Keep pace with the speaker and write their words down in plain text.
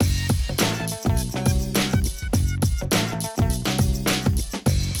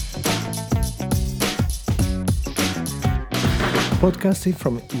Podcasting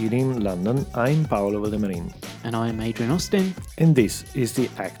from Ealing, London, I'm Paolo Valdemarin. And I'm Adrian Austin. And this is the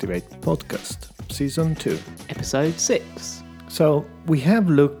Activate Podcast, Season 2. Episode 6. So, we have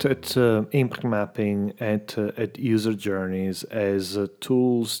looked at impact mapping, at user journeys as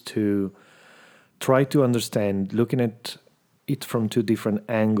tools to try to understand, looking at it from two different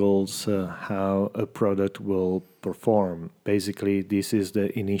angles, how a product will perform. Basically, this is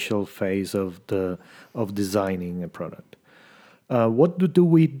the initial phase of designing a product. What do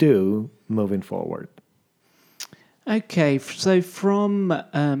we do moving forward? Okay, so from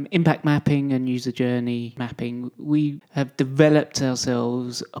impact mapping and user journey mapping, we have developed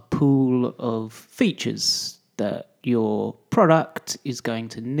ourselves a pool of features that your product is going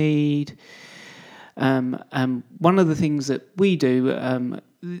to need. One of the things that we do,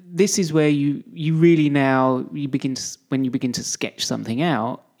 this is where you really now when you begin to sketch something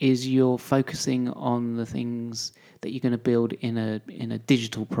out, is you're focusing on the things that you're going to build in a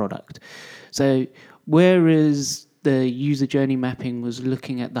digital product. So whereas the user journey mapping was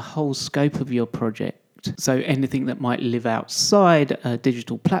looking at the whole scope of your project, so anything that might live outside a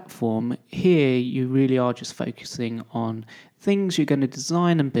digital platform, here you really are just focusing on things you're going to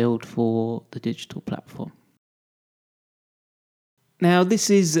design and build for the digital platform. Now,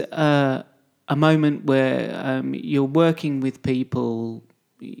 this is a moment where you're working with people.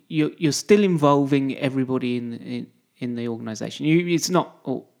 You're still involving everybody in the organisation. It's not,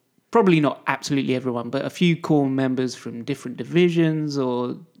 or probably not absolutely everyone, but a few core members from different divisions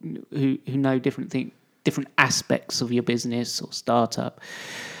or who know different aspects of your business or startup.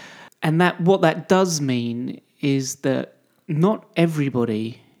 And what that does mean is that not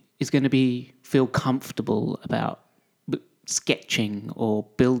everybody is going to feel comfortable about sketching or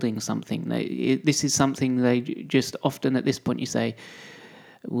building something. This is something they just often at this point you say,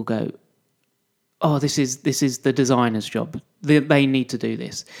 will go, oh, this is the designer's job. They need to do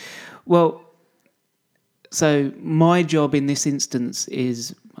this. Well, so my job in this instance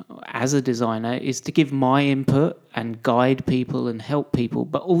is, as a designer, is to give my input and guide people and help people,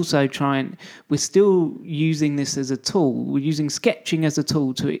 but also we're still using this as a tool. We're using sketching as a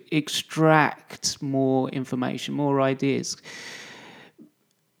tool to extract more information, more ideas.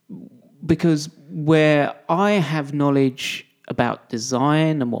 Because where I have knowledge about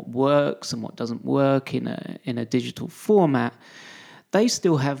design and what works and what doesn't work in a digital format, they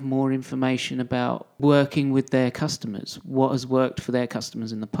still have more information about working with their customers, what has worked for their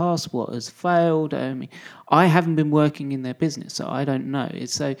customers in the past, what has failed. I haven't been working in their business, so I don't know.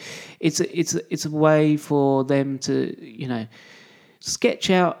 It's a way for them to, sketch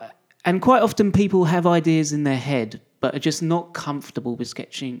out. And quite often people have ideas in their head, but are just not comfortable with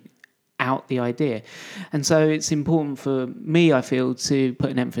sketching out the idea. And so it's important for me, I feel, to put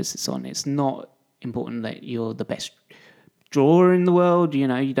an emphasis on. It's not important that you're the best drawer in the world, you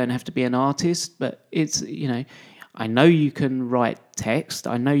don't have to be an artist, but it's, I know you can write text,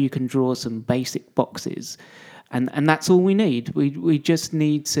 I know you can draw some basic boxes, and that's all we need. We just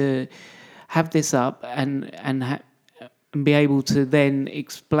need to have this up and be able to then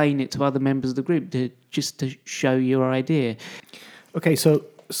explain it to other members of the group to show your idea. Okay, so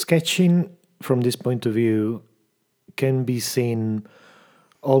sketching from this point of view can be seen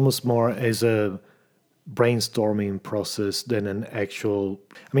almost more as a brainstorming process than an actual...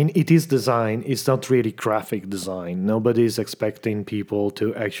 it is design, it's not really graphic design. Nobody is expecting people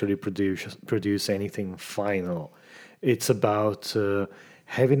to actually produce anything final. It's about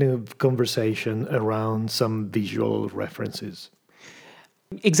having a conversation around some visual references.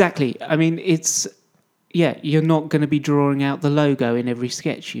 Exactly. You're not going to be drawing out the logo in every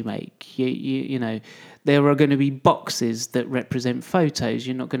sketch you make. You know, there are going to be boxes that represent photos.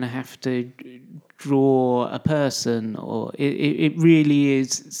 You're not going to have to draw a person, or it really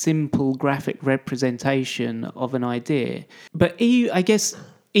is simple graphic representation of an idea. But I guess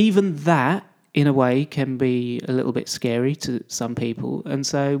even that, in a way, can be a little bit scary to some people. And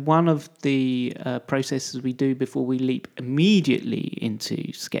so one of the processes we do before we leap immediately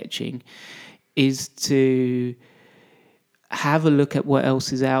into sketching is to have a look at what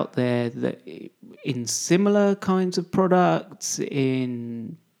else is out there that in similar kinds of products,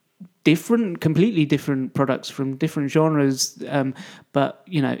 in completely different products from different genres, but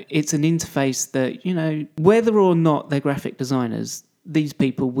it's an interface that whether or not they're graphic designers, these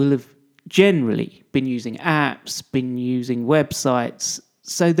people will have generally been using apps, been using websites.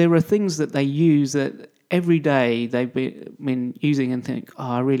 So there are things that they use that every day they've been using and think,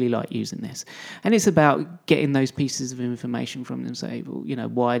 oh, I really like using this. And it's about getting those pieces of information from them, say, well,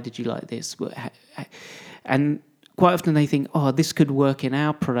 why did you like this? And quite often they think, oh, this could work in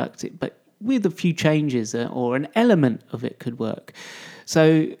our product, but with a few changes, or an element of it could work.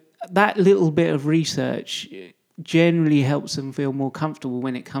 So that little bit of research generally helps them feel more comfortable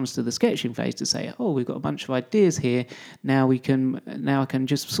when it comes to the sketching phase, to say, oh, we've got a bunch of ideas here. Now I can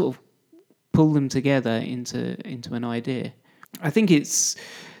just sort of pull them together into an idea. I think it's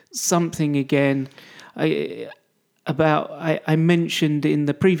something, again, I mentioned in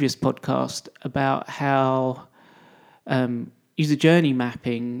the previous podcast about how user journey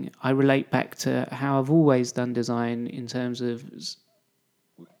mapping, I relate back to how I've always done design in terms of,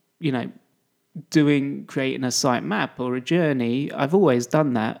 creating a site map or a journey. I've always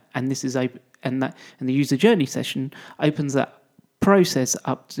done that, and this is open, and the user journey session opens that process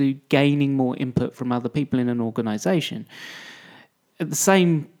up to gaining more input from other people in an organization. At the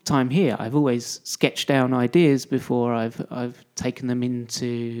same time here, I've always sketched down ideas before I've taken them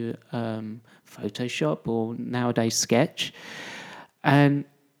into Photoshop or nowadays Sketch, and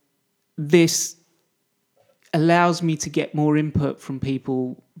this allows me to get more input from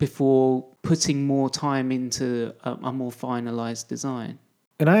people before putting more time into a more finalized design.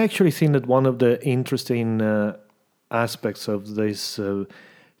 And I actually think that one of the interesting aspects of this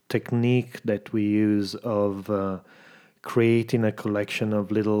technique that we use of creating a collection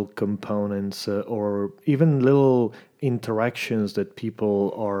of little components or even little interactions that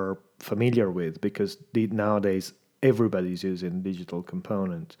people are familiar with, because nowadays everybody's using digital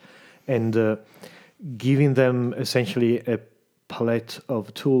components, and giving them essentially a palette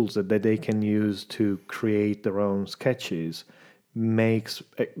of tools that they can use to create their own sketches makes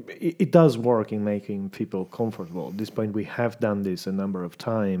it does work in making people comfortable. At this point, we have done this a number of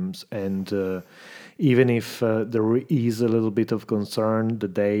times, and even if there is a little bit of concern the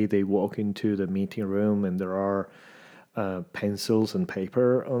day they walk into the meeting room and there are pencils and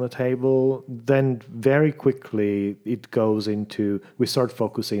paper on the table, then very quickly it goes into, we start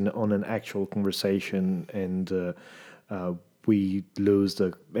focusing on an actual conversation, and we lose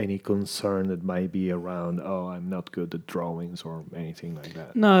any concern that might be around, oh, I'm not good at drawings or anything like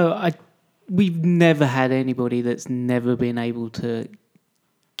that. No, we've never had anybody that's never been able to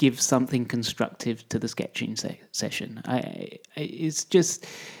give something constructive to the sketching session. It's just,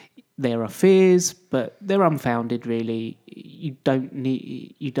 there are fears, but they're unfounded, really. You don't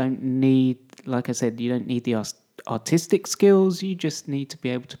need, like I said, you don't need the artistic skills. You just need to be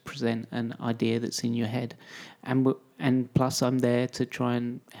able to present an idea that's in your head, and plus I'm there to try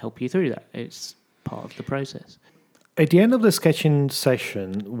and help you through that. It's part of the process. At the end of the sketching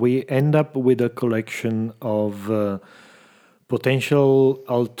session, we end up with a collection of potential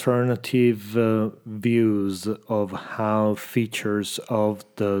alternative views of how features of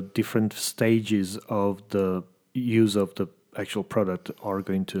the different stages of the use of the actual product are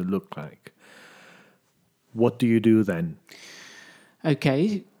going to look like. What do you do then?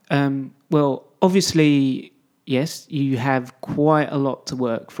 Okay. Well, obviously, yes, you have quite a lot to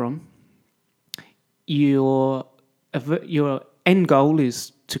work from. Your end goal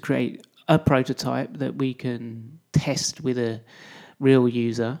is to create a prototype that we can test with a real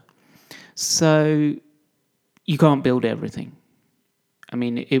user. So you can't build everything. I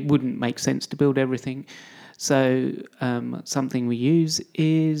mean, it wouldn't make sense to build everything. So something we use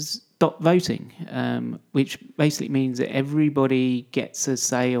is dot voting, which basically means that everybody gets a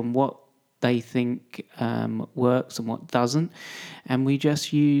say on what they think works and what doesn't. And we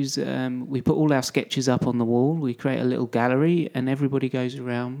just use, we put all our sketches up on the wall, we create a little gallery, and everybody goes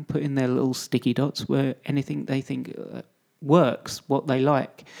around putting their little sticky dots where anything they think works, what they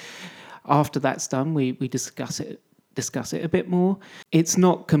like. After that's done, we discuss it a bit more. It's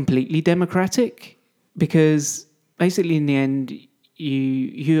not completely democratic, because basically in the end,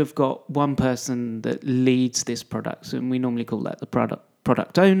 you have got one person that leads this product, and we normally call that the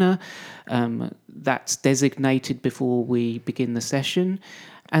product owner. That's designated before we begin the session,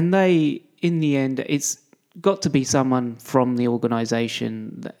 and in the end, it's got to be someone from the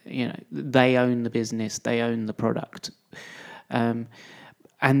organisation that, they own the business, they own the product, and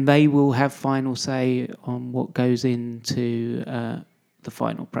they will have final say on what goes into the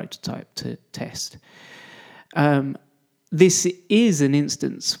final prototype to test. This is an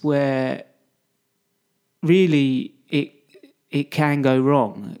instance where really it can go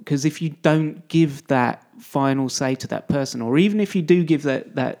wrong, because if you don't give that final say to that person, or even if you do give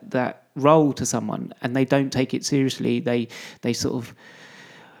that role to someone and they don't take it seriously, they sort of,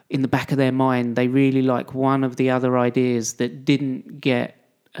 in the back of their mind, they really like one of the other ideas that didn't get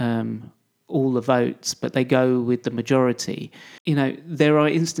all the votes, but they go with the majority. There are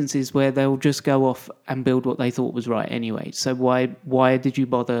instances where they'll just go off and build what they thought was right anyway. So why did you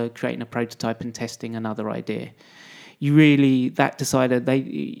bother creating a prototype and testing another idea? That decider,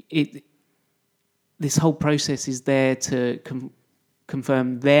 this whole process is there to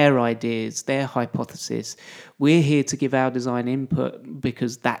confirm their ideas, their hypothesis. We're here to give our design input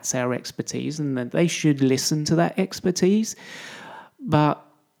because that's our expertise, and that they should listen to that expertise. But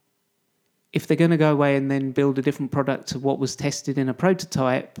if they're going to go away and then build a different product to what was tested in a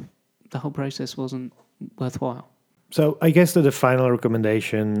prototype, the whole process wasn't worthwhile. So I guess that the final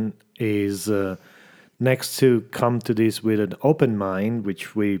recommendation is next to come to this with an open mind,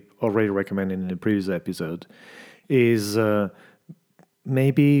 which we already recommended in the previous episode, is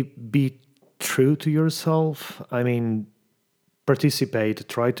maybe be true to yourself. I mean, participate,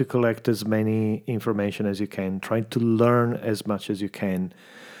 try to collect as many information as you can, try to learn as much as you can,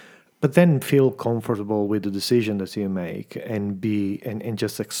 but then feel comfortable with the decision that you make and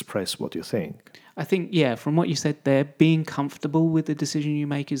just express what you think. I think, yeah, from what you said there, being comfortable with the decision you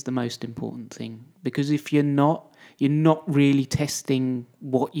make is the most important thing. Because if you're not really testing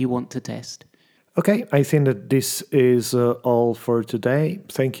what you want to test. Okay, I think that this is all for today.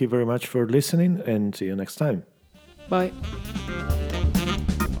 Thank you very much for listening, and see you next time. Bye.